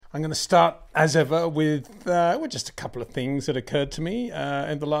I'm going to start, as ever, with just a couple of things that occurred to me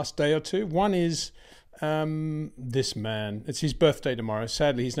in the last day or two. One is this man. It's his birthday tomorrow.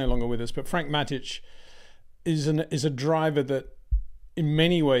 Sadly, he's no longer with us. But Frank Matic is a driver that, in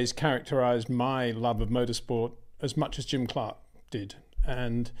many ways, characterised my love of motorsport as much as Jim Clark did.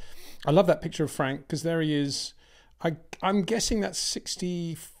 And I love that picture of Frank because there he is. I'm guessing that's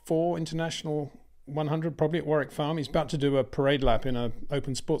 64 International 100, probably at Warwick Farm. He's about to do a parade lap in an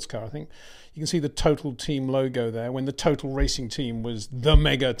open sports car, I think. You can see the Total Team logo there, when the Total Racing Team was the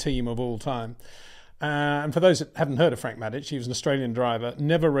mega team of all time. And for those that haven't heard of Frank Matic, he was an Australian driver,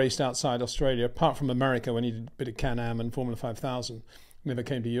 never raced outside Australia, apart from America when he did a bit of Can-Am and Formula 5000, never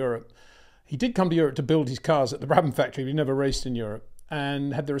came to Europe. He did come to Europe to build his cars at the Brabham factory, but he never raced in Europe,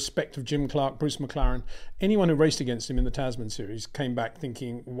 and had the respect of Jim Clark, Bruce McLaren. Anyone who raced against him in the Tasman series came back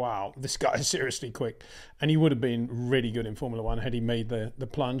thinking, wow, this guy is seriously quick. And he would have been really good in Formula One had he made the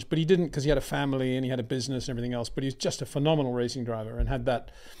plunge. But he didn't, because he had a family and he had a business and everything else. But he was just a phenomenal racing driver and had that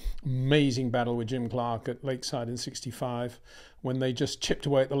amazing battle with Jim Clark at Lakeside in 65 when they just chipped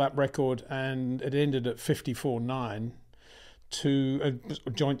away at the lap record and it ended at 54.9.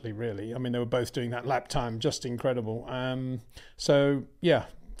 Jointly, really. I mean, they were both doing that lap time, just incredible. So, yeah,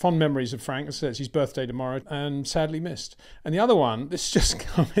 fond memories of Frank. As I said, it's his birthday tomorrow and sadly missed. And the other one, this just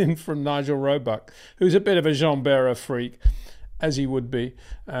come in from Nigel Roebuck, who's a bit of a Jean Bera freak, as he would be,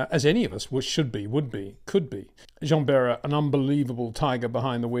 as any of us could be. Jean Bera, an unbelievable tiger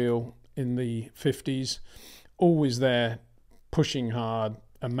behind the wheel in the 50s, always there, pushing hard,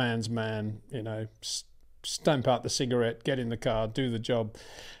 a man's man, stamp out the cigarette, get in the car, do the job.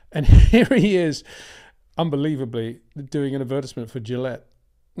 And here he is, unbelievably, doing an advertisement for Gillette.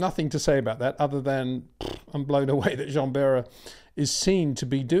 Nothing to say about that other than I'm blown away that Jean Bera is seen to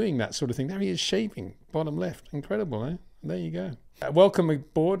be doing that sort of thing. There he is shaving, bottom left. Incredible, eh? There you go. Welcome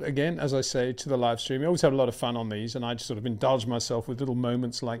aboard again, as I say, to the live stream. We always have a lot of fun on these, and I just sort of indulge myself with little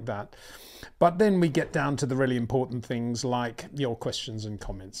moments like that. But then we get down to the really important things like your questions and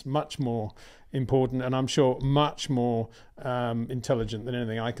comments. Much more important, and I'm sure much more intelligent than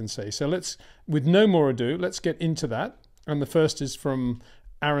anything I can say. So with no more ado, let's get into that. And the first is from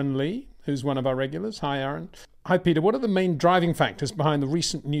Aaron Lee, who's one of our regulars. Hi, Aaron. Hi, Peter. What are the main driving factors behind the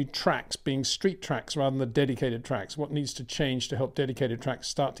recent new tracks being street tracks rather than the dedicated tracks? What needs to change to help dedicated tracks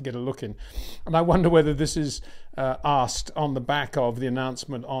start to get a look in? And I wonder whether this is asked on the back of the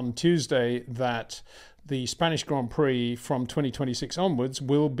announcement on Tuesday that the Spanish Grand Prix from 2026 onwards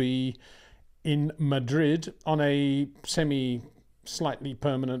will be in Madrid on a slightly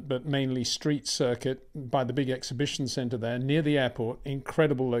permanent but mainly street circuit by the big exhibition centre there near the airport.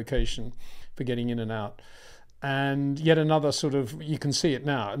 Incredible location for getting in and out. And yet another sort of, you can see it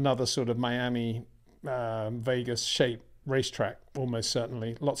now, another sort of Miami, Vegas shape racetrack, almost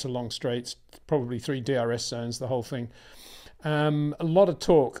certainly. Lots of long straights, probably 3 DRS zones, the whole thing. A lot of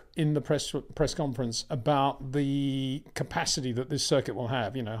talk in the press conference about the capacity that this circuit will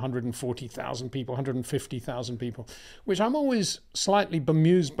have, 140,000 people, 150,000 people, which I'm always slightly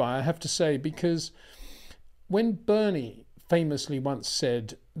bemused by, I have to say, because when Bernie famously once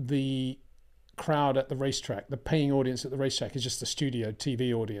said the crowd at the racetrack, the paying audience at the racetrack is just the studio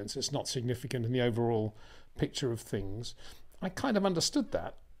TV audience, it's not significant in the overall picture of things, I kind of understood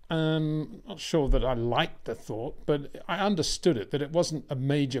that. Not sure that I liked the thought, but I understood it, that it wasn't a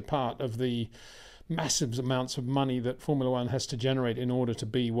major part of the massive amounts of money that Formula One has to generate in order to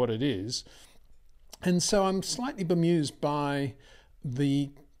be what it is. And so I'm slightly bemused by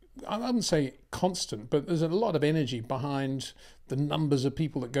I wouldn't say constant, but there's a lot of energy behind the numbers of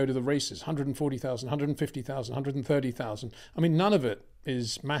people that go to the races, 140,000, 150,000, 130,000. I mean, none of it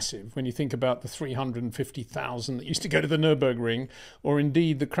is massive when you think about the 350,000 that used to go to the Nürburgring, or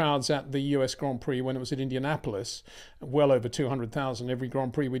indeed the crowds at the US Grand Prix when it was at Indianapolis, well over 200,000 every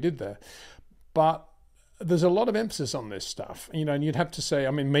Grand Prix we did there. But there's a lot of emphasis on this stuff, and you'd have to say,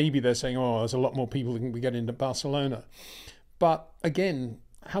 I mean, maybe they're saying, there's a lot more people than we get into Barcelona. But again,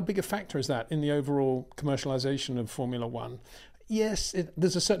 how big a factor is that in the overall commercialization of Formula One? Yes,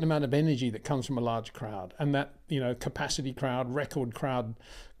 there's a certain amount of energy that comes from a large crowd, and that, capacity crowd, record crowd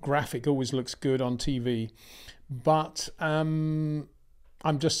graphic always looks good on TV. But I'm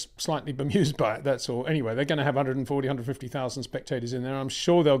just slightly bemused by it, that's all. Anyway, they're going to have 140, 150,000 spectators in there. I'm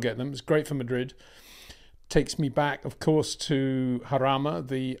sure they'll get them. It's great for Madrid. Takes me back, of course, to Jarama,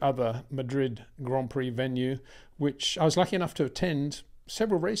 the other Madrid Grand Prix venue, which I was lucky enough to attend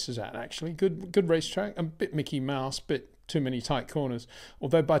several races at, actually. Good racetrack, a bit Mickey Mouse, bit too many tight corners,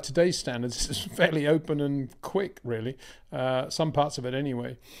 although by today's standards it's fairly open and quick, really, some parts of it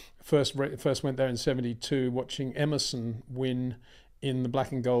anyway. First went there in 72, watching Emerson win in the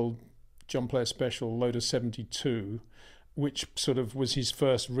black and gold John Player Special Lotus 72, which sort of was his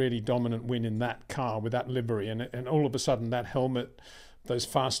first really dominant win in that car with that livery. And all of a sudden that helmet, those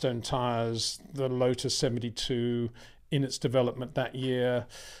Firestone tyres, the Lotus 72 in its development that year,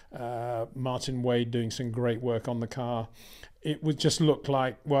 Martin Wade doing some great work on the car. It would just look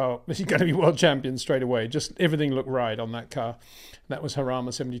like, well, he's going to be world champion straight away. Just everything looked right on that car. That was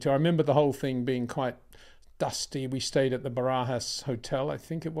Jarama 72. I remember the whole thing being quite dusty. We stayed at the Barajas Hotel, I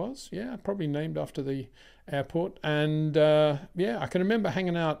think it was. Yeah, probably named after the airport. And yeah, I can remember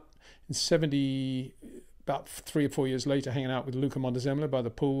hanging out in 70, about 3 or 4 years later, hanging out with Luca Montezemolo by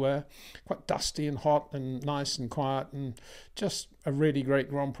the pool there. Quite dusty and hot and nice and quiet, and just a really great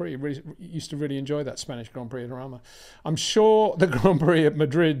Grand Prix. Used to really enjoy that Spanish Grand Prix at Jarama. I'm sure the Grand Prix at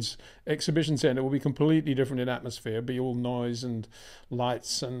Madrid's exhibition centre will be completely different in atmosphere, be all noise and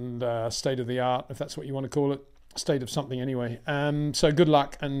lights and state of the art, if that's what you want to call it. State of something anyway. So good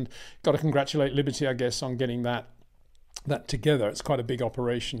luck, and got to congratulate Liberty, I guess, on getting that together. It's quite a big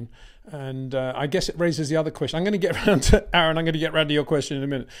operation, and I guess it raises the other question. I'm going to get around to Aaron. I'm going to get around to your question in a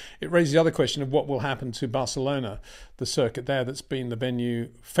minute. It raises the other question of what will happen to Barcelona, the circuit there that's been the venue,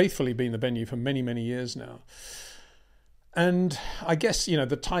 faithfully been the venue for many, many years now. And I guess, you know,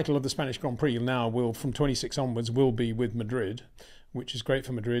 the title of the Spanish Grand Prix now will, from 26 onwards, will be with Madrid, which is great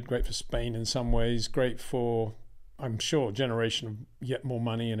for Madrid, great for Spain in some ways, great for, I'm sure, generation of yet more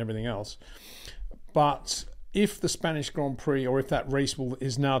money and everything else. But if the Spanish Grand Prix, or if that race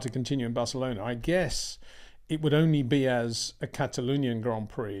is now to continue in Barcelona, I guess it would only be as a Catalonian Grand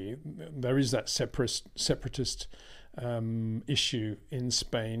Prix. There is that separatist issue in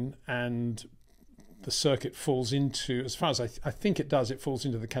Spain, and the circuit falls into, as far as I think it does, it falls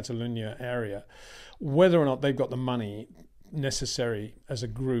into the Catalonia area. Whether or not they've got the money necessary as a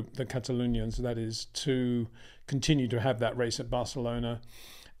group, the Catalonians, that is, to continue to have that race at Barcelona,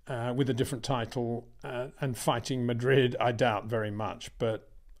 with a different title and fighting Madrid, I doubt very much. But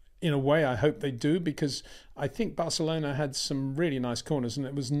in a way, I hope they do, because I think Barcelona had some really nice corners, and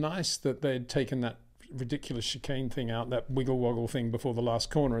it was nice that they had taken that ridiculous chicane thing out, that wiggle-woggle thing before the last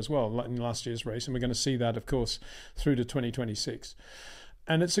corner as well, like in last year's race. And we're going to see that, of course, through to 2026.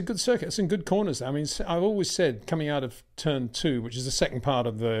 And it's a good circuit. It's some good corners there. I mean, I've always said, coming out of turn 2, which is the second part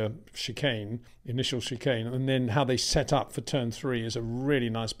of the chicane, initial chicane, and then how they set up for turn 3 is a really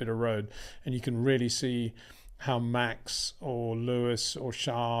nice bit of road. And you can really see how Max or Lewis or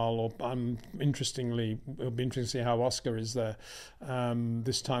Charles, or interestingly, it'll be interesting to see how Oscar is there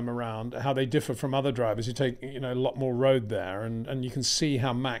this time around, how they differ from other drivers who take, you know, a lot more road there. And you can see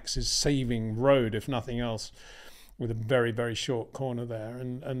how Max is saving road, if nothing else, with a very, very short corner there,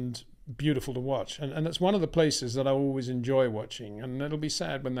 and beautiful to watch. And it's one of the places that I always enjoy watching, and it'll be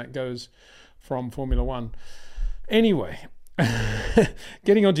sad when that goes from Formula One. Anyway,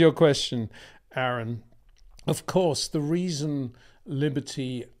 getting on to your question, Aaron, of course, the reason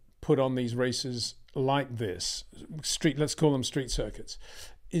Liberty put on these races like this, let's call them street circuits,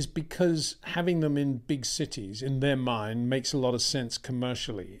 is because having them in big cities, in their mind, makes a lot of sense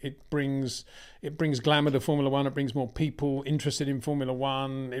commercially. It brings glamour to Formula One. It brings more people interested in Formula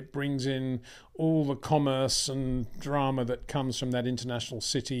One. It brings in all the commerce and drama that comes from that international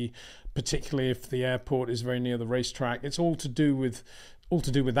city, particularly if the airport is very near the racetrack. It's all to do with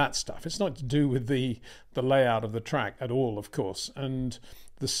that stuff. It's not to do with the layout of the track at all, of course. And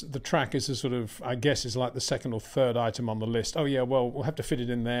the track is a sort of, I guess, is like the second or third item on the list. Oh yeah, well, we'll have to fit it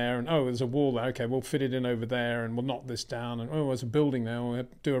in there, and oh, there's a wall there. Okay, we'll fit it in over there, and we'll knock this down, and oh, there's a building there. We'll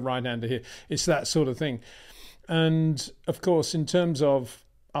have to do a right-hander here. It's that sort of thing. And of course, in terms of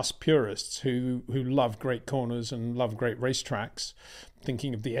us purists who love great corners and love great racetracks,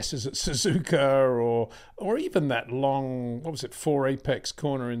 thinking of the S's at Suzuka, or even that long, 4 apex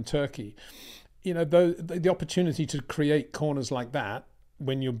corner in Turkey, you know, the opportunity to create corners like that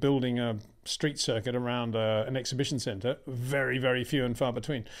when you're building a street circuit around an exhibition centre, very, very few and far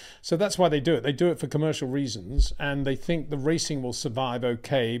between. So that's why they do it. They do it for commercial reasons, and they think the racing will survive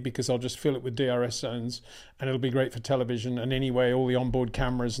okay because they'll just fill it with DRS zones and it'll be great for television. And anyway, all the onboard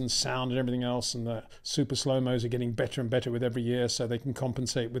cameras and sound and everything else, and the super slow-mos are getting better and better with every year, so they can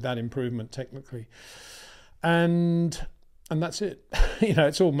compensate with that improvement technically. And that's it. You know,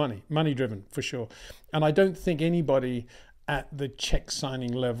 it's all money driven for sure. And I don't think anybody at the check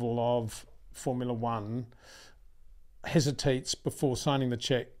signing level of Formula One hesitates before signing the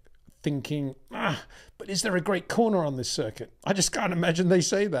check, thinking, but is there a great corner on this circuit? I just can't imagine they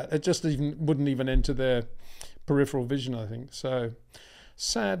say that. It just wouldn't even enter their peripheral vision, I think. So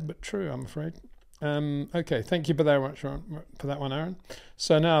sad but true, I'm afraid. Okay, thank you very much for that one, Aaron.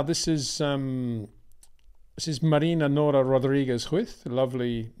 So now this is This is Marina Nora Rodriguez Huith, a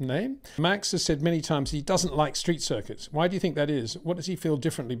lovely name. Max has said many times he doesn't like street circuits. Why do you think that is? What does he feel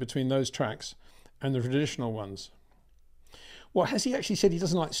differently between those tracks and the traditional ones? Well, has he actually said he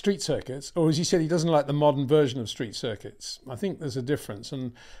doesn't like street circuits, or has he said he doesn't like the modern version of street circuits? I think there's a difference.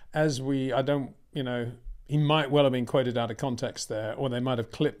 And he might well have been quoted out of context there, or they might have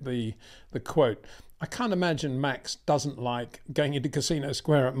clipped the quote. I can't imagine Max doesn't like going into Casino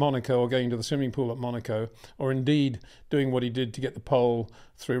Square at Monaco, or going to the swimming pool at Monaco, or indeed doing what he did to get the pole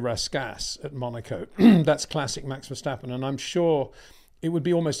through Rascasse at Monaco. That's classic Max Verstappen. And I'm sure it would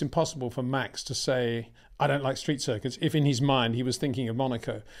be almost impossible for Max to say, I don't like street circuits, if in his mind he was thinking of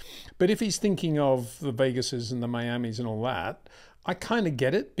Monaco. But if he's thinking of the Vegases and the Miamis and all that, I kind of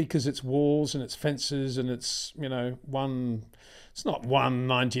get it, because it's walls and it's fences and it's, it's not one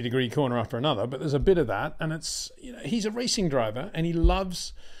 90-degree corner after another, but there's a bit of that. And it's, he's a racing driver and he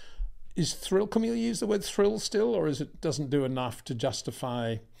loves his thrill. Can we use the word thrill still, or is it doesn't do enough to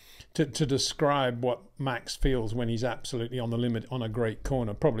justify, to describe what Max feels when he's absolutely on the limit on a great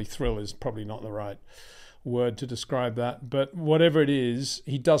corner? Probably thrill is probably not the right word to describe that, but whatever it is,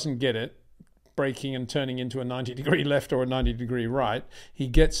 he doesn't get it braking and turning into a 90-degree left or a 90-degree right. He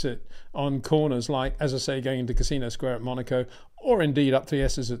gets it on corners like, as I say, going into Casino Square at Monaco, or indeed up the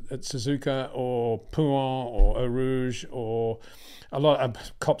S's at Suzuka or Pouin or Eau Rouge, or a lot of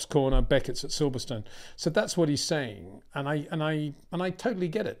Copse Corner, Beckett's at Silverstone. So that's what he's saying, and I totally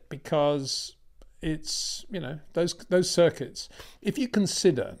get it, because it's, those circuits, if you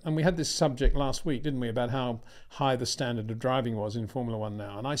consider, and we had this subject last week, didn't we, about how high the standard of driving was in Formula One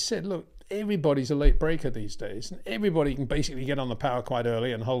now, and I said, look, everybody's a late breaker these days, and everybody can basically get on the power quite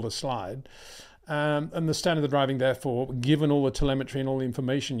early and hold a slide. And the standard of driving, therefore, given all the telemetry and all the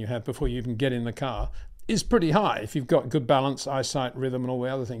information you have before you even get in the car, is pretty high if you've got good balance, eyesight, rhythm, and all the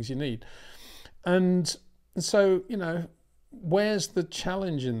other things you need. And so, where's the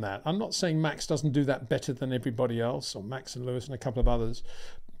challenge in that? I'm not saying Max doesn't do that better than everybody else, or Max and Lewis and a couple of others,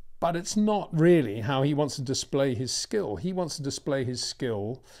 but it's not really how he wants to display his skill. He wants to display his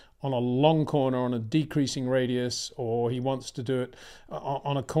skill on a long corner on a decreasing radius, or he wants to do it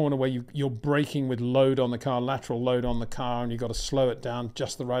on a corner where you're braking with load on the car, lateral load on the car, and you've got to slow it down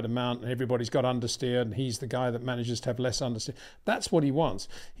just the right amount, and everybody's got understeer, and he's the guy that manages to have less understeer. That's what he wants.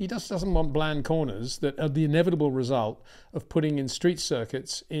 He just doesn't want bland corners that are the inevitable result of putting in street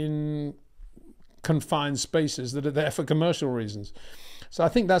circuits in confined spaces that are there for commercial reasons. So I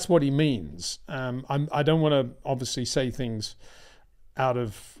think that's what he means. I don't want to obviously say things out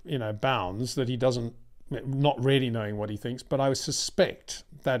of bounds that he doesn't, not really knowing what he thinks, but I would suspect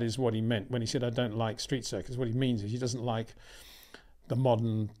that is what he meant when he said I don't like street circuits. What he means is he doesn't like the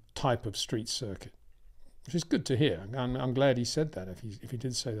modern type of street circuit, which is good to hear. I'm glad he said that, if he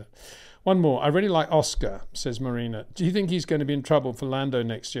did say that. One more. I really like Oscar, says Marina. Do you think he's going to be in trouble for Lando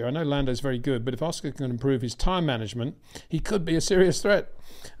next year? I know Lando's very good, but if Oscar can improve his time management, he could be a serious threat.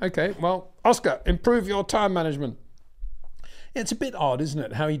 Okay, well, Oscar, improve your time management. It's a bit odd, isn't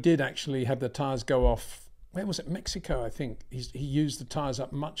it, how he did actually have the tyres go off. Where was it? Mexico, I think. He used the tyres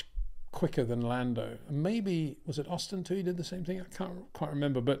up much quicker than Lando. And maybe, was it Austin too? He did the same thing? I can't quite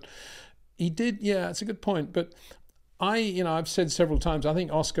remember. But he did, yeah, it's a good point. But I've said several times, I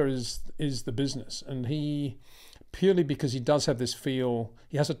think Oscar is the business. And he, purely because he does have this feel,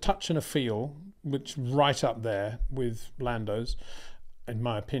 he has a touch and a feel, which right up there with Lando's, in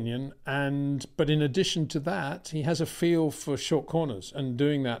my opinion, but in addition to that, he has a feel for short corners and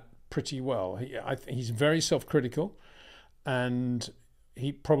doing that pretty well. He's very self-critical, and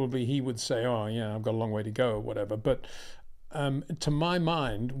he would say, "Oh, yeah, I've got a long way to go," or whatever. But to my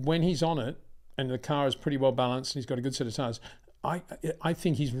mind, when he's on it and the car is pretty well balanced and he's got a good set of tires, I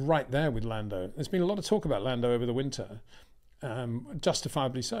think he's right there with Lando. There's been a lot of talk about Lando over the winter,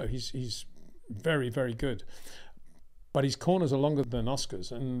 justifiably so. He's very, very good. But his corners are longer than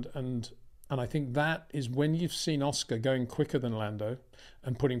Oscar's, and I think that is when you've seen Oscar going quicker than Lando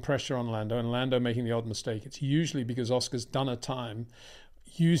and putting pressure on Lando, and Lando making the odd mistake. It's usually because Oscar's done a time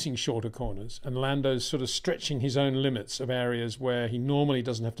using shorter corners, and Lando's sort of stretching his own limits of areas where he normally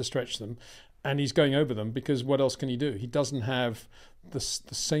doesn't have to stretch them, and he's going over them because what else can he do? He doesn't have the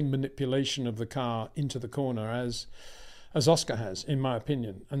same manipulation of the car into the corner as Oscar has, in my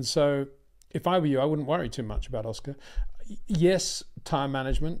opinion. And so, if I were you, I wouldn't worry too much about Oscar. Yes, time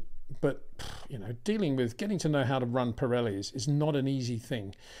management, but getting to know how to run Pirellis is not an easy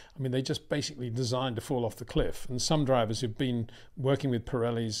thing. I mean, they just basically designed to fall off the cliff. And some drivers who've been working with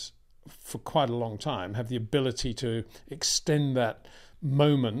Pirellis for quite a long time have the ability to extend that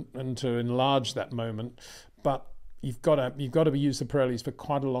moment and to enlarge that moment. But you've got to use the Pirellis for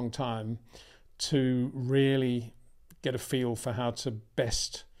quite a long time to really get a feel for how to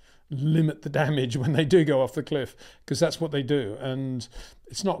best limit the damage when they do go off the cliff, because that's what they do. And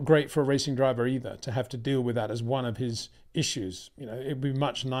it's not great for a racing driver either to have to deal with that as one of his issues. You know, it'd be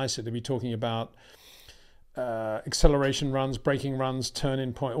much nicer to be talking about acceleration runs, braking runs,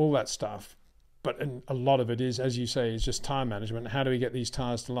 turn-in point, all that stuff. But a lot of it is, as you say, is just tyre management. How do we get these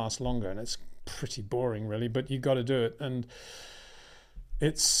tyres to last longer? And it's pretty boring, really, but you've got to do it. And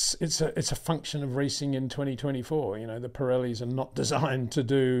it's a function of racing in 2024. You know, the Pirellis are not designed to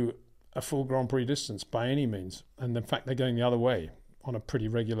do a full Grand Prix distance by any means. And in fact, they're going the other way on a pretty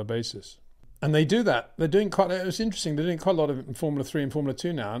regular basis. And they do that. They're doing it's interesting, they're doing quite a lot of it in Formula 3 and Formula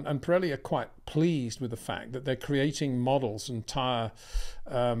 2 now. And Pirelli are quite pleased with the fact that they're creating models and tyre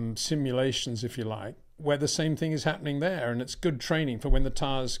simulations, if you like, where the same thing is happening there. And it's good training for when the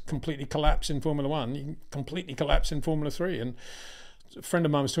tyres completely collapse in Formula 1, you can completely collapse in Formula 3. And a friend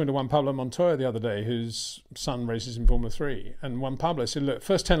of mine was talking to Juan Pablo Montoya the other day, whose son races in Formula 3. And Juan Pablo said, look,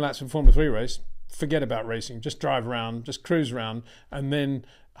 first 10 laps of a Formula 3 race, forget about racing, just drive around, just cruise around, and then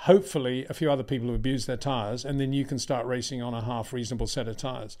hopefully a few other people have abused their tyres, and then you can start racing on a half reasonable set of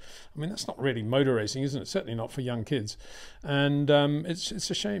tyres. I mean, that's not really motor racing, isn't it? Certainly not for young kids. And it's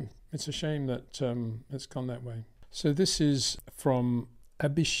a shame. It's a shame that it's gone that way. So this is from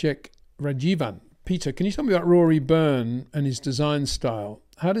Abhishek Rajivan. Peter, can you tell me about Rory Byrne and his design style?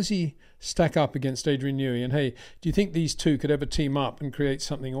 How does he stack up against Adrian Newey? And hey, do you think these two could ever team up and create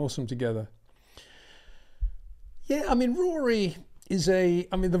something awesome together? Yeah, I mean, Rory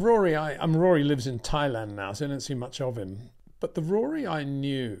Rory lives in Thailand now, so I don't see much of him. But the Rory I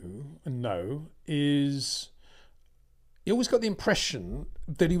knew and know is, you always got the impression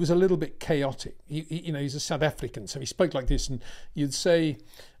that he was a little bit chaotic. He's a South African, so he spoke like this, and you'd say,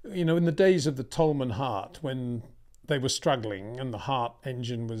 you know, in the days of the Tolman Hart, when they were struggling and the Hart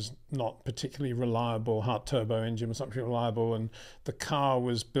engine was not particularly reliable, Hart turbo engine was not particularly reliable, and the car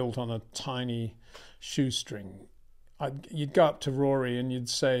was built on a tiny shoestring, you'd go up to Rory and you'd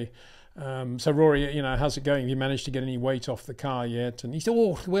say, so Rory, you know, how's it going? Have you managed to get any weight off the car yet? And he said,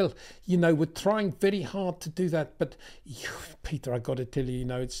 oh, well, you know, we're trying very hard to do that. But Peter, I got to tell you, you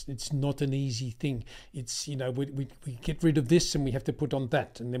know, it's not an easy thing. It's, you know, we get rid of this and we have to put on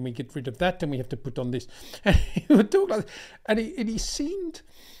that. And then we get rid of that and we have to put on this. And he would talk like that. And he seemed,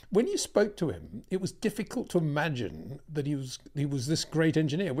 when you spoke to him, it was difficult to imagine that he was this great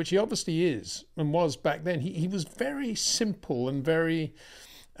engineer, which he obviously is and was back then. He was very simple and very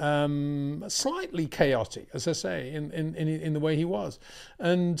slightly chaotic, as I say, in the way he was,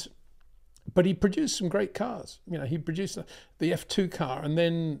 but he produced some great cars. You know, he produced the F2 car, and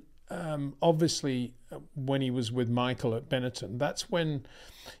then obviously when he was with Michael at Benetton, that's when,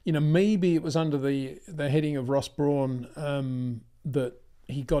 you know, maybe it was under the heading of Ross Brawn that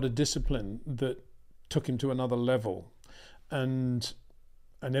he got a discipline that took him to another level, and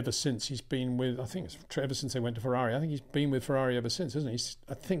ever since he's been with, I think it's ever since they went to Ferrari, I think he's been with Ferrari ever since, isn't he?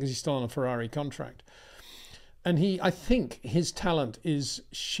 I think he's still on a Ferrari contract. And I think his talent is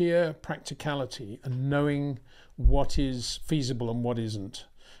sheer practicality and knowing what is feasible and what isn't.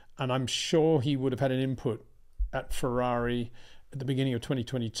 And I'm sure he would have had an input at Ferrari at the beginning of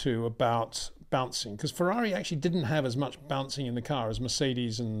 2022 about bouncing, because Ferrari actually didn't have as much bouncing in the car as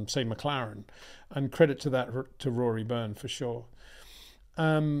Mercedes and, say, McLaren. And credit to that to Rory Byrne for sure.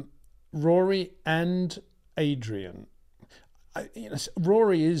 Rory and Adrian.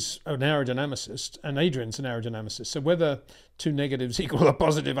 Rory is an aerodynamicist and Adrian's an aerodynamicist. So whether two negatives equal a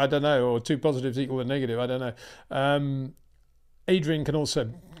positive, I don't know, or two positives equal a negative, I don't know. Adrian can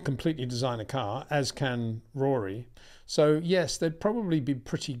also completely design a car, as can Rory. So yes, they'd probably be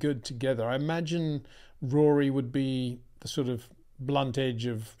pretty good together. I imagine Rory would be the sort of blunt edge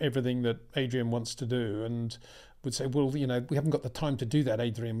of everything that Adrian wants to do, and would say, well, you know, we haven't got the time to do that,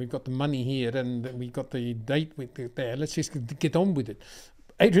 Adrian. We've got the money here and we've got the date there. Let's just get on with it.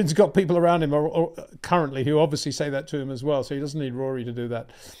 Adrian's got people around him or currently who obviously say that to him as well, so he doesn't need Rory to do that.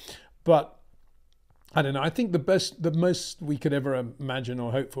 But I don't know. I think the most we could ever imagine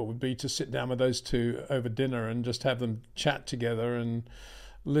or hope for would be to sit down with those two over dinner and just have them chat together and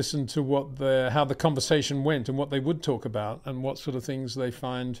listen to how the conversation went and what they would talk about and what sort of things they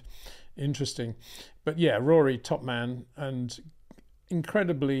find interesting. But yeah, Rory, top man, and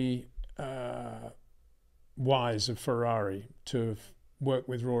incredibly wise of Ferrari to have worked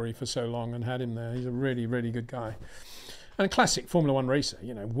with Rory for so long and had him there. He's a really, really good guy. And a classic Formula One racer,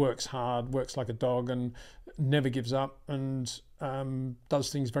 you know, works hard, works like a dog and never gives up and does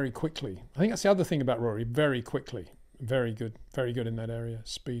things very quickly. I think that's the other thing about Rory, very quickly. Very good in that area,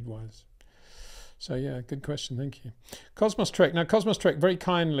 speed-wise. So yeah, good question. Thank you. Cosmos Trek. Now, Cosmos Trek very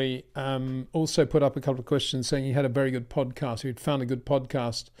kindly also put up a couple of questions saying he had a very good podcast. He'd found a good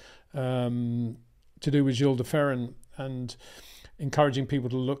podcast to do with Gilles de Ferran and encouraging people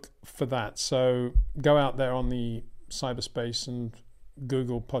to look for that. So go out there on the cyberspace and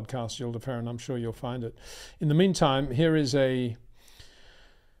Google podcast Gilles de Ferran. I'm sure you'll find it. In the meantime, here's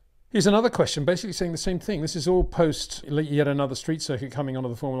another question, basically saying the same thing. This is all post yet another street circuit coming onto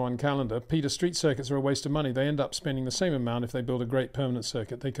the Formula One calendar. Peter, street circuits are a waste of money. They end up spending the same amount if they build a great permanent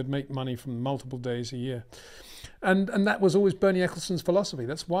circuit. They could make money from multiple days a year. And that was always Bernie Eccleston's philosophy.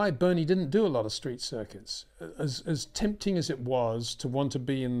 That's why Bernie didn't do a lot of street circuits. As tempting as it was to want to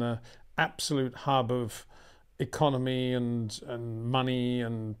be in the absolute hub of economy and money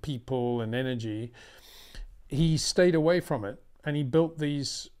and people and energy, he stayed away from it, and he built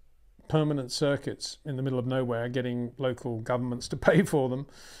these permanent circuits in the middle of nowhere, getting local governments to pay for them,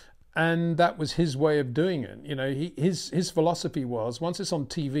 and that was his way of doing it. You know, his philosophy was, once it's on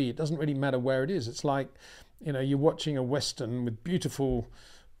TV, it doesn't really matter where it is. It's like, you know, you're watching a Western with beautiful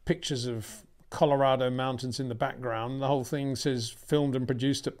pictures of Colorado mountains in the background. The whole thing says filmed and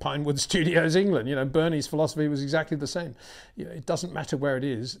produced at Pinewood Studios, England. You know, Bernie's philosophy was exactly the same. You know, it doesn't matter where it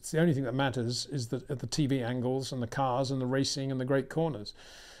is. It's the only thing that matters is the TV angles and the cars and the racing and the great corners.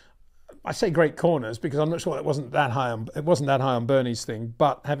 I say great corners because I'm not sure it wasn't that high on Bernie's thing.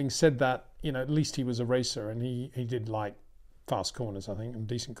 But having said that, you know, at least he was a racer, and he did like fast corners, I think, and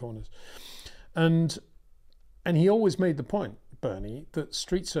decent corners. And he always made the point, Bernie, that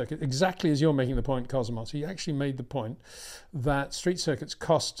street circuit, exactly as you're making the point, Cosmos, he actually made the point that street circuits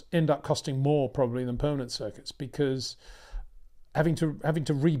end up costing more probably than permanent circuits, because having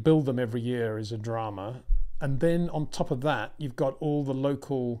to rebuild them every year is a drama. And then on top of that, you've got all the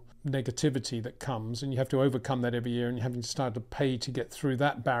local negativity that comes, and you have to overcome that every year, and you're having to start to pay to get through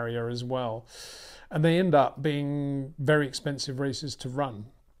that barrier as well. And they end up being very expensive races to run.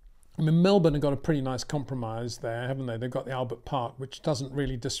 I mean, Melbourne have got a pretty nice compromise there, haven't they? They've got the Albert Park, which doesn't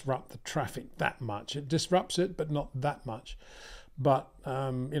really disrupt the traffic that much. It disrupts it, but not that much. But,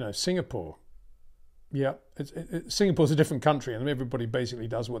 you know, Singapore, yeah, Singapore's a different country, and everybody basically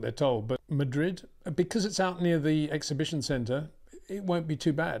does what they're told. But Madrid, because it's out near the exhibition centre, it won't be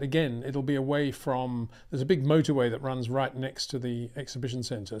too bad. Again, it'll be away from, there's a big motorway that runs right next to the exhibition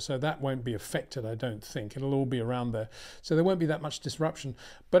centre, so that won't be affected, I don't think. It'll all be around there. So there won't be that much disruption.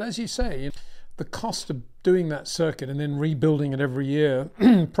 But as you say, the cost of doing that circuit and then rebuilding it every year,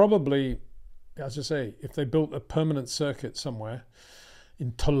 probably, as I say, if they built a permanent circuit somewhere,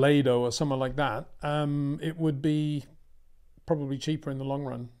 in Toledo or somewhere like that, it would be probably cheaper in the long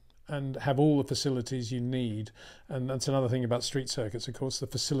run and have all the facilities you need. And that's another thing about street circuits, of course, the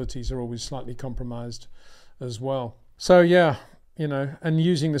facilities are always slightly compromised as well. So yeah, you know, and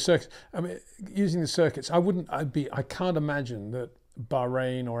using the circuits, I can't imagine that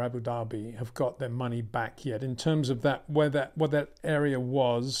Bahrain or Abu Dhabi have got their money back yet in terms of that, what that area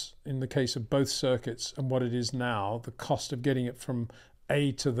was in the case of both circuits and what it is now. The cost of getting it from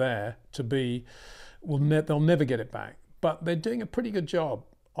A to there to B, they'll never get it back. But they're doing a pretty good job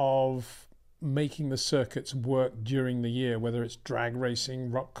of making the circuits work during the year, whether it's drag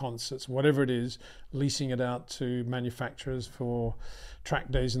racing, rock concerts, whatever it is, leasing it out to manufacturers for track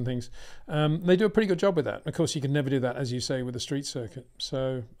days and things. They do a pretty good job with that. Of course, you can never do that, as you say, with a street circuit.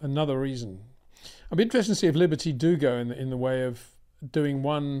 So another reason. I'd be interested to see if Liberty do go in the way of doing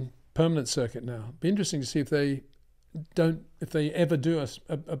one permanent circuit now. It'd be interesting to see if they ever do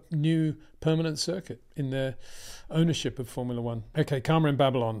a new permanent circuit in their ownership of Formula One. Okay, Karma in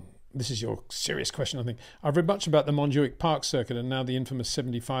Babylon. This is your serious question, I think. I've read much about the Montjuic Park circuit and now the infamous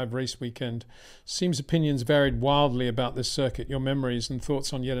 75 race weekend. Seems opinions varied wildly about this circuit. Your memories and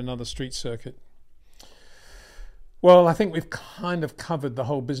thoughts on yet another street circuit? Well, I think we've kind of covered the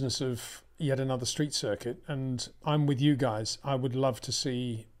whole business of yet another street circuit, and I'm with you guys. I'd love to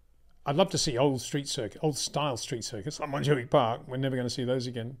see old style street circuits like Montjuic Park. We're never going to see those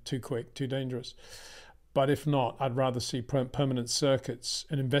again. Too quick, too dangerous. But if not, I'd rather see permanent circuits,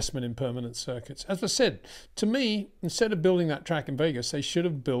 an investment in permanent circuits. As I said, to me, instead of building that track in Vegas, they should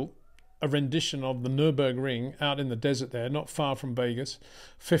have built a rendition of the Nürburgring out in the desert there, not far from Vegas,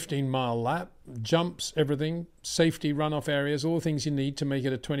 15-mile lap, jumps, everything, safety, runoff areas, all the things you need to make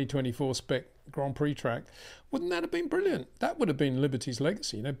it a 2024 spec Grand Prix track. Wouldn't that have been brilliant? That would have been Liberty's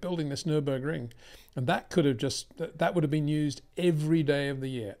legacy, building this Nürburgring. And that would have been used every day of the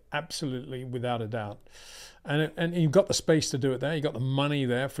year, absolutely, without a doubt. And you've got the space to do it there. You've got the money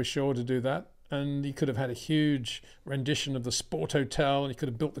there for sure to do that. and he could have had a huge rendition of the Sport Hotel, and he could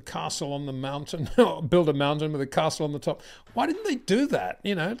have built the castle on the mountain, or build a mountain with a castle on the top. Why didn't they do that?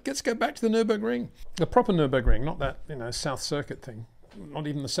 Let's go back to the Nürburgring, the proper Nürburgring, not that, South Circuit thing. Not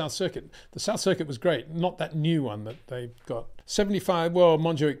even the South Circuit. The South Circuit was great, not that new one that they've got. 75, well,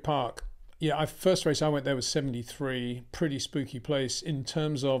 Montjuic Park. Yeah, first race I went there was 73. Pretty spooky place in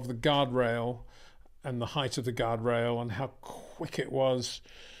terms of the guardrail and the height of the guardrail and how quick it was.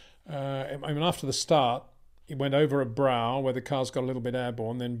 After the start, it went over a brow where the cars got a little bit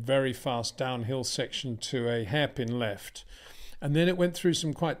airborne, then very fast downhill section to a hairpin left. And then it went through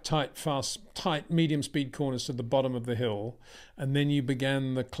some quite tight medium speed corners to the bottom of the hill. And then you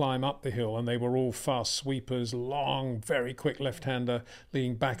began the climb up the hill, and they were all fast sweepers, long, very quick left-hander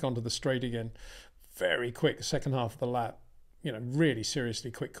leading back onto the straight again. Very quick, second half of the lap. Really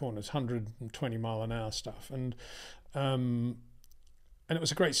seriously quick corners, 120 mile an hour stuff. And it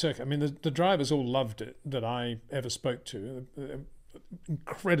was a great circuit. The drivers all loved it that I ever spoke to.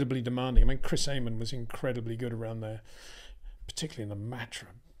 Incredibly demanding. Chris Amon was incredibly good around there, particularly in the Matra.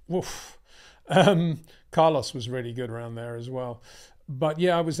 Woof. Carlos was really good around there as well. But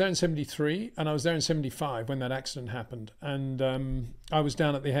yeah, I was there in 73 and I was there in 75 when that accident happened. And I was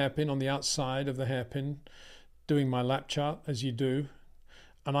down at the hairpin, on the outside of the hairpin, doing my lap chart, as you do.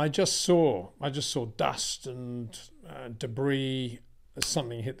 And I just saw dust and debris.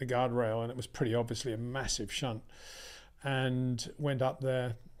 Something hit the guardrail, and it was pretty obviously a massive shunt, and went up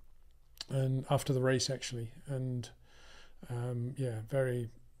there and after the race actually, and very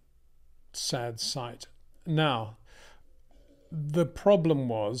sad sight. Now the problem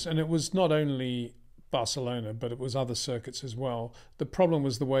was, and it was not only Barcelona but it was other circuits as well, the problem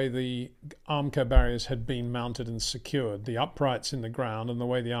was the way the Armco barriers had been mounted and secured, the uprights in the ground and the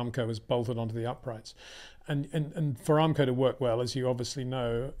way the Armco was bolted onto the uprights. And for Armco to work well, as you obviously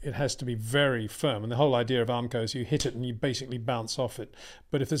know, it has to be very firm. And the whole idea of Armco is you hit it and you basically bounce off it.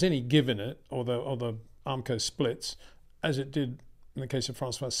 But if there's any give in it, or the Armco splits, as it did in the case of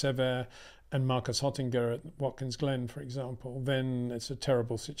Francois Sever and Marcus Hottinger at Watkins Glen, for example, then it's a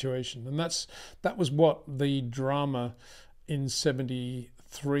terrible situation. And that was what the drama in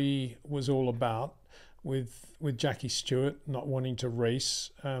 73 was all about, with Jackie Stewart not wanting to race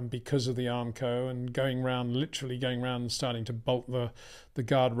because of the Armco, and literally going round and starting to bolt the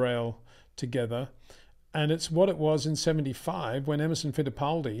guardrail together. And it's what it was in 75 when Emerson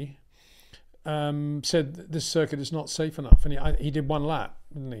Fittipaldi said that this circuit is not safe enough. And he did one lap,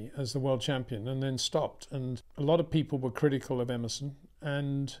 didn't he, as the world champion, and then stopped. And a lot of people were critical of Emerson,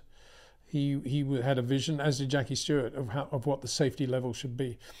 and he had a vision, as did Jackie Stewart, of what the safety level should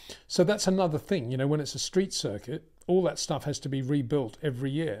be. So that's another thing. When it's a street circuit, all that stuff has to be rebuilt every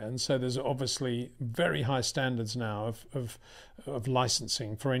year. And so there's obviously very high standards now of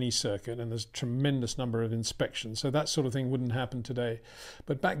licensing for any circuit, and there's a tremendous number of inspections. So that sort of thing wouldn't happen today.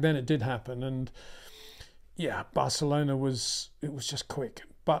 But back then it did happen. And yeah, Barcelona it was just quick.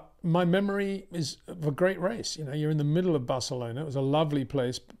 But my memory is of a great race. You're in the middle of Barcelona. It was a lovely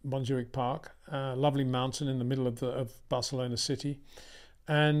place, Montjuic Park, lovely mountain in the middle of Barcelona city.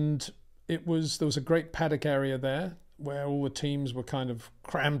 And there was a great paddock area there where all the teams were kind of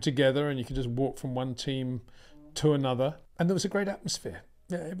crammed together, and you could just walk from one team to another. And there was a great atmosphere.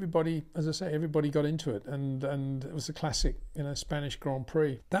 Yeah, everybody, as I say, everybody got into it, and it was a classic, Spanish Grand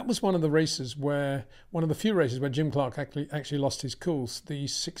Prix. That was one of the few races where Jim Clark actually lost his cool. The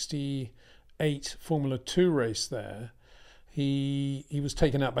 68 Formula 2 race there, he was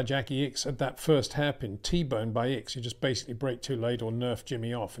taken out by Jackie Ickx at that first hairpin, T-boned by Ickx, who just basically braked too late or nerfed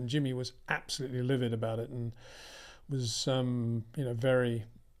Jimmy off, and Jimmy was absolutely livid about it and was very,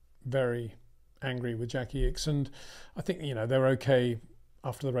 very angry with Jackie Ickx. And I think they were okay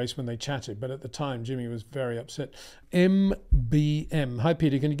after the race when they chatted, but at the time Jimmy was very upset. MBM. Hi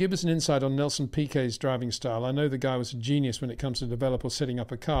Peter, can you give us an insight on Nelson Piquet's driving style? I know the guy was a genius when it comes to develop or setting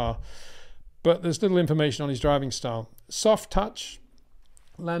up a car, but there's little information on his driving style. Soft touch,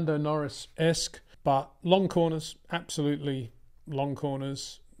 Lando Norris-esque, but long corners, absolutely long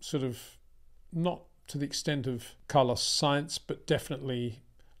corners, sort of not to the extent of Carlos Sainz, but definitely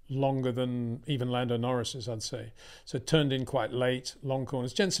longer than even Lando Norris's, I'd say. So turned in quite late, long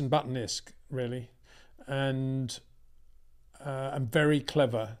corners. Jenson Button-esque, really. And very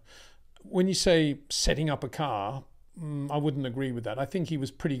clever. When you say setting up a car, I wouldn't agree with that. I think he was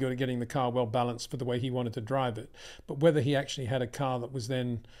pretty good at getting the car well balanced for the way he wanted to drive it. But whether he actually had a car that was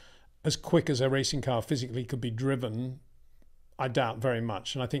then as quick as a racing car physically could be driven, I doubt very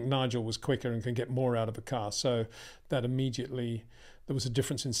much. And I think Nigel was quicker and can get more out of a car. So that immediately there was a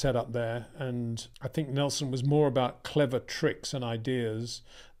difference in setup there. And I think Nelson was more about clever tricks and ideas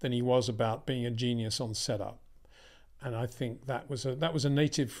than he was about being a genius on setup. And I think that was a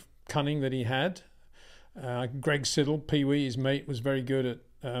native cunning that he had. Greg Siddle, Pee-wee, his mate, was very good at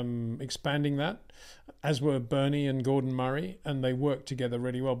expanding that, as were Bernie and Gordon Murray, and they worked together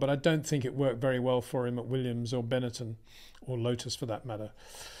really well. But I don't think it worked very well for him at Williams or Benetton or Lotus for that matter.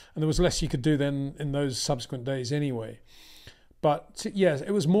 And there was less he could do then in those subsequent days anyway. But yes,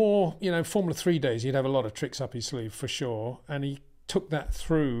 it was more, Formula 3 days, he'd have a lot of tricks up his sleeve for sure. And he took that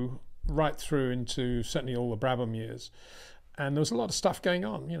right through into certainly all the Brabham years. And there was a lot of stuff going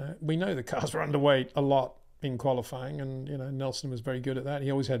on. We know the cars were underweight a lot in qualifying, and Nelson was very good at that. He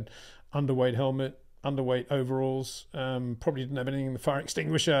always had underweight helmet, underweight overalls, probably didn't have anything in the fire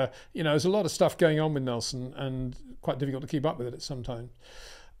extinguisher. There's a lot of stuff going on with Nelson, and quite difficult to keep up with it at some time.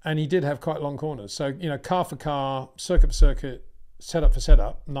 And he did have quite long corners. So, car for car, circuit for circuit, setup for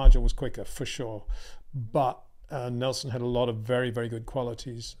setup, Nigel was quicker for sure. But Nelson had a lot of very, very good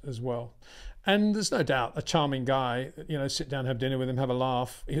qualities as well. And there's no doubt, a charming guy, sit down, have dinner with him, have a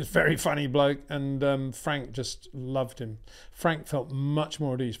laugh. He was a very funny bloke, and Frank just loved him. Frank felt much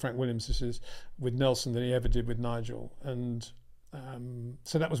more at ease, Frank Williams this is, with Nelson than he ever did with Nigel. And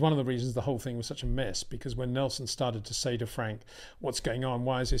so that was one of the reasons the whole thing was such a mess, because when Nelson started to say to Frank, what's going on?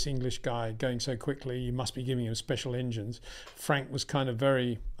 Why is this English guy going so quickly? You must be giving him special engines. Frank was kind of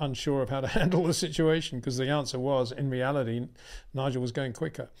very unsure of how to handle the situation, because the answer was, in reality, Nigel was going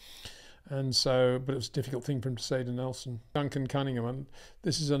quicker. And so, but it was a difficult thing for him to say to Nelson. Duncan Cunningham,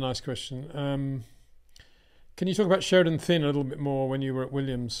 this is a nice question. Can you talk about Sheridan Thin a little bit more when you were at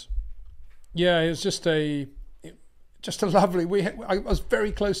Williams? Yeah, it was just a lovely. I was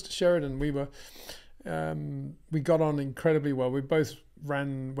very close to Sheridan. We got on incredibly well. We both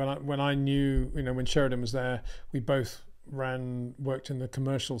ran when I knew, when Sheridan was there. We both worked in the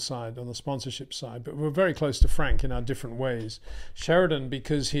commercial side, on the sponsorship side, but we were very close to Frank in our different ways. Sheridan,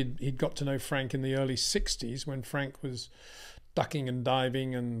 because he'd got to know Frank in the early 60s when Frank was ducking and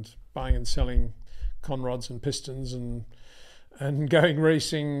diving and buying and selling conrods and pistons and going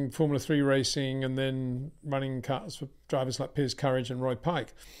racing, Formula 3 racing, and then running cars for drivers like Piers Courage and Roy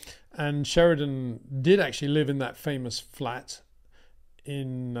Pike. And Sheridan did actually live in that famous flat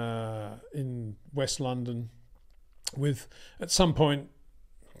in West London with, at some point,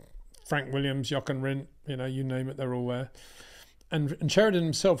 Frank Williams, Jochen Rindt, you name it, they're all there. And Sheridan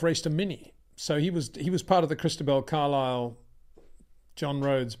himself raced a Mini. So he was part of the Christabel Carlisle, John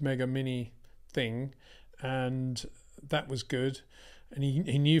Rhodes Mega Mini thing, and that was good. And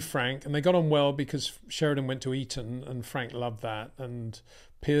he knew Frank, and they got on well because Sheridan went to Eton, and Frank loved that. And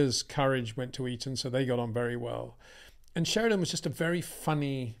Piers Courage went to Eton, so they got on very well. And Sheridan was just a very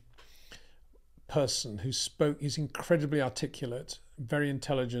funny person who spoke. He's incredibly articulate, very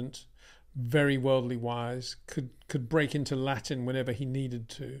intelligent, very worldly wise, could break into Latin whenever he needed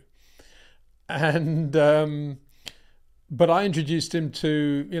to. And but I introduced him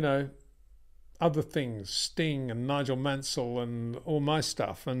to, other things, Sting and Nigel Mansell and all my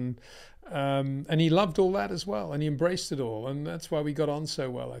stuff, and he loved all that as well, and he embraced it all, and that's why we got on so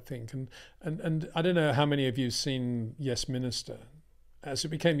well, I think. And I don't know how many of you have seen Yes Minister, as it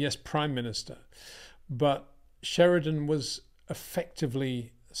became Yes Prime Minister, but Sheridan was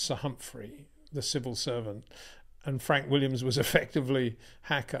effectively Sir Humphrey, the civil servant, and Frank Williams was effectively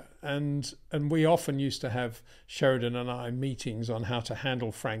Hacker. And we often used to have, Sheridan and I, meetings on how to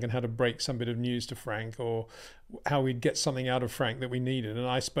handle Frank and how to break some bit of news to Frank, or how we'd get something out of Frank that we needed. And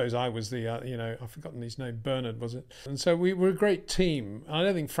I suppose I was the, I've forgotten his name, Bernard, was it? And so we were a great team. I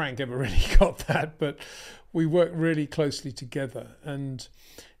don't think Frank ever really got that, but we worked really closely together. And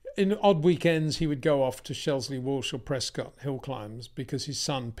in odd weekends, he would go off to Shelsley, Walsh or Prescott hill climbs, because his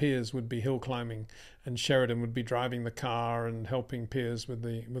son Piers would be hill climbing, and Sheridan would be driving the car and helping Piers with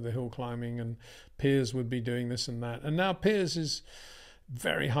the hill climbing, and Piers would be doing this and that. And now Piers is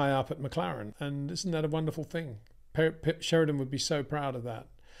very high up at McLaren, and isn't that a wonderful thing? Sheridan would be so proud of that,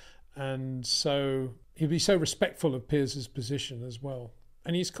 and so he'd be so respectful of Piers's position as well.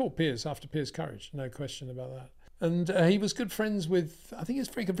 And he's called Piers after Piers Courage, no question about that. And he was good friends with, I think he was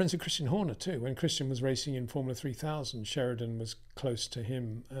very good friends with Christian Horner too. When Christian was racing in Formula 3000, Sheridan was close to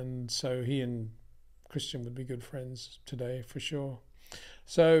him. And so he and Christian would be good friends today for sure.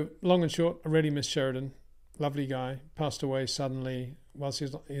 So long and short, I really miss Sheridan. Lovely guy. Passed away suddenly whilst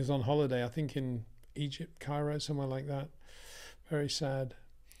he was on holiday, I think in Egypt, Cairo, somewhere like that. Very sad.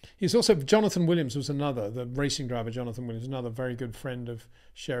 He's also, Jonathan Williams was another, the racing driver Jonathan Williams, another very good friend of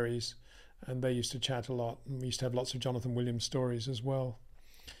Sherry's. And they used to chat a lot, and we used to have lots of Jonathan Williams stories as well.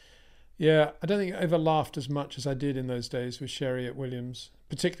 Yeah, I don't think I ever laughed as much as I did in those days with Sherry at Williams,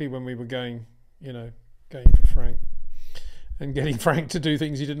 particularly when we were going for Frank and getting Frank to do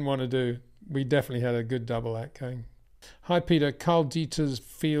things he didn't want to do. We definitely had a good double act going. Hi, Peter. Carl Dieter's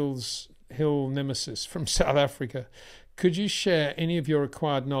Fields Hill Nemesis from South Africa. Could you share any of your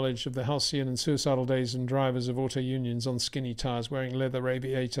acquired knowledge of the halcyon and suicidal days and drivers of auto unions on skinny tyres wearing leather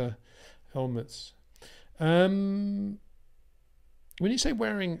aviator helmets? When you say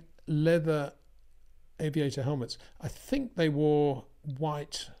wearing leather aviator helmets, I think they wore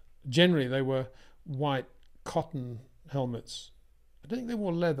white. Generally, they were white cotton helmets. I don't think they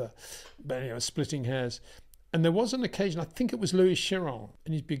wore leather, but anyway, splitting hairs. And there was an occasion, I think it was Louis Chiron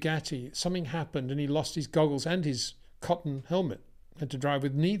in his Bugatti, something happened and he lost his goggles and his cotton helmet, had to drive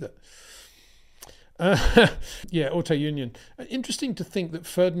with neither. Yeah, auto union. Interesting to think that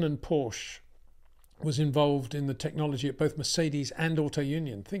Ferdinand Porsche was involved in the technology at both Mercedes and auto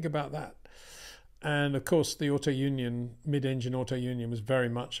union. Think about that. And of course, the auto union, mid-engine auto union, was very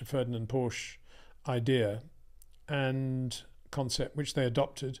much a Ferdinand Porsche idea and concept, which they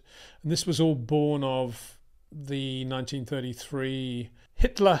adopted. And this was all born of the 1933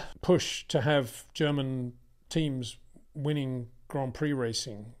 Hitler push to have German teams winning Grand Prix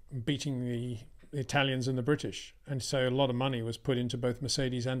racing, beating the Italians and the British. And so a lot of money was put into both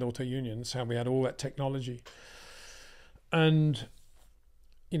Mercedes and auto union. That's how we had all that technology. And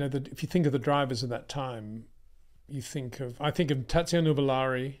if you think of the drivers of that time, I think of Tazio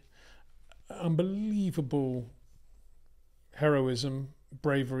Nuvolari, unbelievable heroism,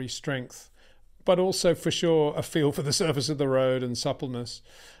 bravery, strength, but also for sure a feel for the surface of the road and suppleness.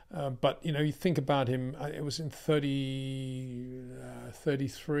 But you think about him. It was in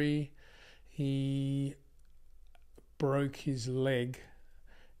 33. He broke his leg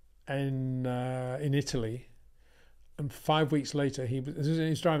in Italy. And 5 weeks later, he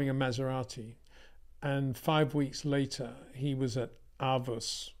was driving a Maserati. And 5 weeks later, he was at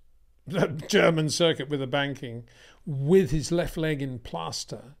Avus, the German circuit with the banking, with his left leg in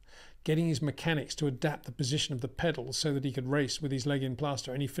plaster, getting his mechanics to adapt the position of the pedals so that he could race with his leg in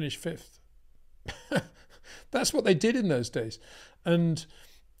plaster. And he finished fifth. That's what they did in those days. And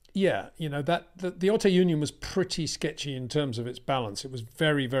yeah, the auto union was pretty sketchy in terms of its balance. It was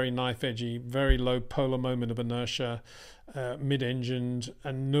very, very knife edgy, very low polar moment of inertia, mid-engined,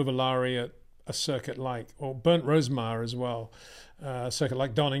 and Nuvolari at a circuit or Bernd Rosemeyer as well, a circuit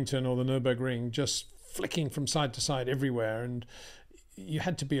like Donington or the Nürburgring, just flicking from side to side everywhere. And you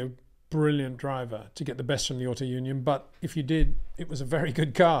had to be a brilliant driver to get the best from the auto union. But if you did, it was a very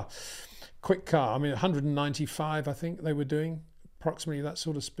good car, quick car. I mean, 195, I think they were doing. Approximately that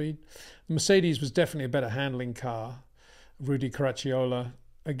sort of speed. The Mercedes was definitely a better handling car. Rudy Caracciola,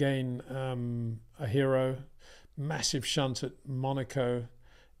 again, a hero. Massive shunt at Monaco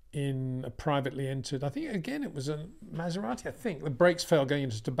in a privately entered, I think, again, it was a Maserati, I think. The brakes failed going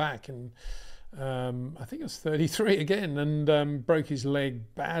into the back, and I think it was 33 again, and broke his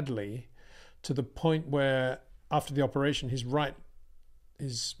leg badly to the point where, after the operation, his right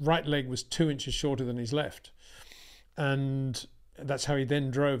leg was 2 inches shorter than his left. And that's how he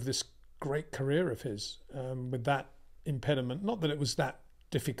then drove this great career of his, with that impediment. Not that it was that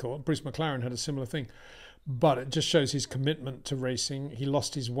difficult. Bruce McLaren had a similar thing, but it just shows his commitment to racing. He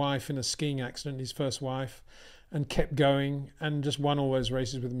lost his wife in a skiing accident, his first wife, and kept going and just won all those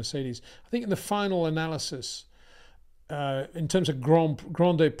races with Mercedes. I think in the final analysis, in terms of Grand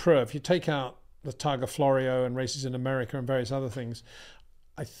Épreuve, if you take out the Targa Florio and races in America and various other things,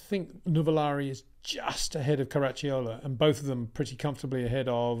 I think Nuvolari is just ahead of Caracciola, and both of them pretty comfortably ahead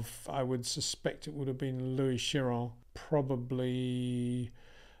of, I would suspect it would have been Louis Chiron, probably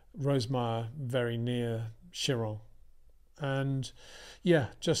Rosemeyer very near Chiron. And yeah,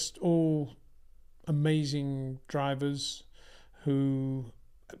 just all amazing drivers who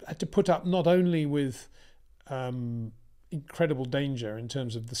had to put up not only with incredible danger in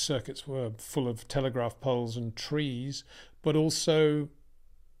terms of the circuits were full of telegraph poles and trees, but also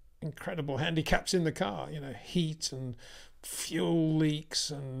incredible handicaps in the car, heat and fuel leaks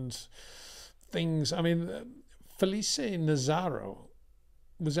and things. I mean, Felice Nazzaro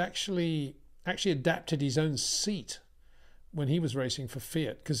was actually adapted his own seat when he was racing for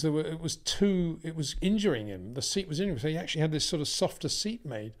Fiat, because it was injuring him. The seat was injuring him, so he actually had this sort of softer seat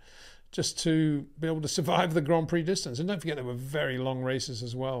made just to be able to survive the Grand Prix distance. And don't forget, there were very long races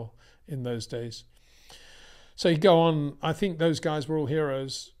as well in those days. So you go on. I think those guys were all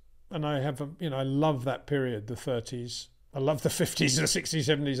heroes. And I love that period, the 30s. I love the 50s, the 60s,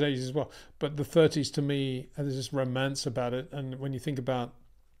 70s, 80s as well. But the 30s, to me, there's this romance about it. And when you think about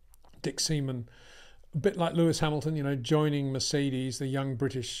Dick Seaman, a bit like Lewis Hamilton, joining Mercedes, the young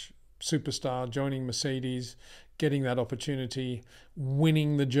British superstar, joining Mercedes, getting that opportunity,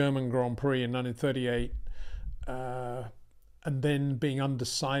 winning the German Grand Prix in 1938, and then being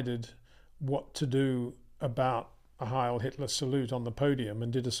undecided what to do about a Heil Hitler salute on the podium,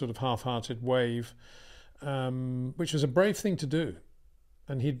 and did a sort of half-hearted wave, which was a brave thing to do.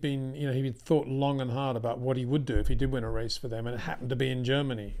 And he'd thought long and hard about what he would do if he did win a race for them, and it happened to be in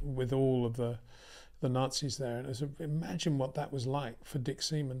Germany with all of the Nazis there. And imagine what that was like for Dick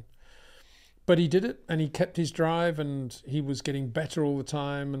Seaman. But he did it, and he kept his drive, and he was getting better all the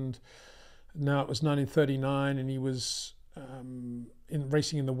time. And now it was 1939, and he was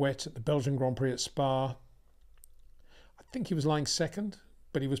racing in the wet at the Belgian Grand Prix at Spa. I think he was lying second,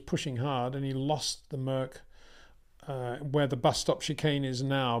 but he was pushing hard, and he lost the Merc where the bus stop chicane is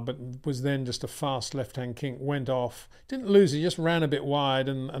now, but was then just a fast left-hand kink, went off. Didn't lose, he just ran a bit wide,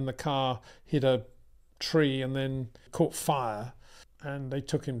 and the car hit a tree and then caught fire, and they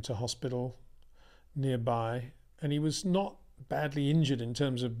took him to hospital nearby, and he was not badly injured in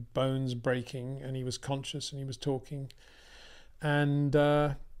terms of bones breaking, and he was conscious and he was talking, and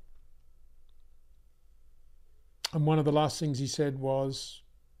one of the last things he said was,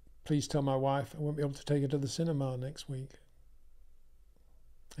 "Please tell my wife I won't be able to take her to the cinema next week."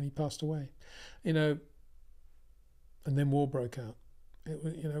 And he passed away, and then war broke out. It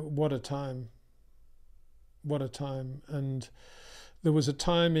was, what a time. And there was a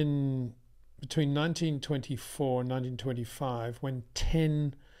time between 1924 and 1925 when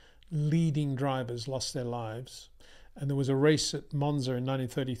 10 leading drivers lost their lives. And there was a race at Monza in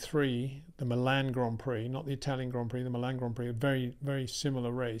 1933, the Milan Grand Prix, not the Italian Grand Prix, the Milan Grand Prix, a very, very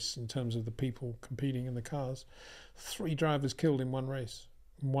similar race in terms of the people competing in the cars. 3 drivers killed in one race,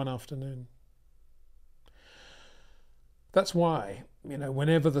 in one afternoon. That's why,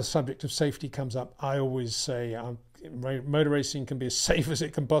 whenever the subject of safety comes up, I always say motor racing can be as safe as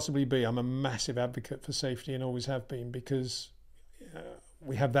it can possibly be. I'm a massive advocate for safety and always have been, because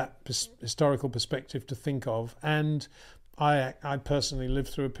we have that historical perspective to think of, and I personally lived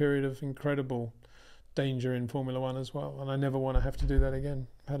through a period of incredible danger in Formula One as well, and I never want to have to do that again.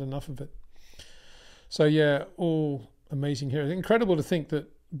 I've had enough of it. So yeah, all amazing heroes. Incredible to think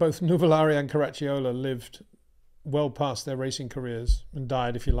that both Nuvolari and Caracciola lived well past their racing careers and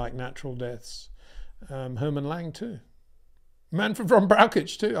died, if you like, natural deaths. Hermann Lang too. Manfred von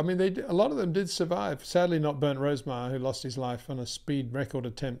Brauchitsch too. I mean, a lot of them did survive. Sadly not Bernd Rosemeyer, who lost his life on a speed record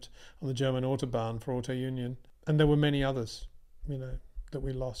attempt on the German Autobahn for Auto Union. And there were many others, that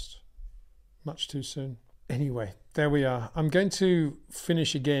we lost much too soon. Anyway, there we are. I'm going to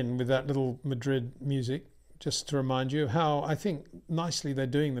finish again with that little Madrid music, just to remind you of how I think nicely they're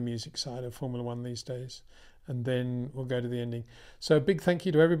doing the music side of Formula One these days. And then we'll go to the ending. So a big thank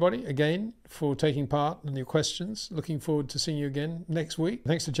you to everybody again for taking part and your questions. Looking forward to seeing you again next week.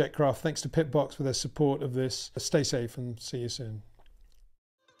 Thanks to Jetcraft. Thanks to Pitbox for their support of this. Stay safe and see you soon.